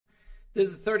This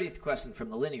is the 30th question from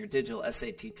the Linear Digital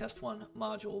SAT Test 1,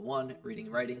 Module 1, Reading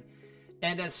and Writing.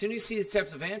 And as soon as you see these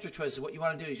types of answer choices, what you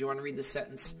want to do is you want to read the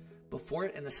sentence before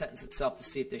it and the sentence itself to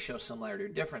see if they show similarity or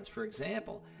difference. For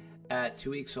example, at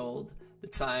 2 weeks old, the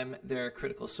time their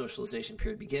critical socialization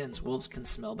period begins, wolves can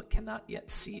smell but cannot yet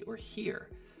see or hear.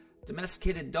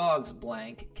 Domesticated dogs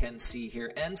blank can see,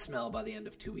 hear, and smell by the end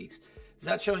of 2 weeks. Is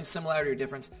that showing similarity or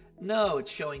difference? No,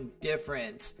 it's showing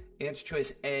difference. Answer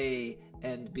choice A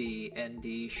and B and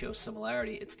D show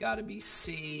similarity. It's got to be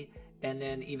C, and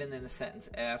then even in the sentence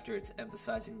after, it's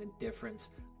emphasizing the difference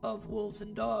of wolves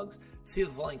and dogs. See the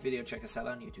full length video. Check us out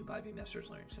on YouTube, IV Masters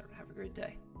Learning Center. Have a great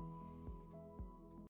day.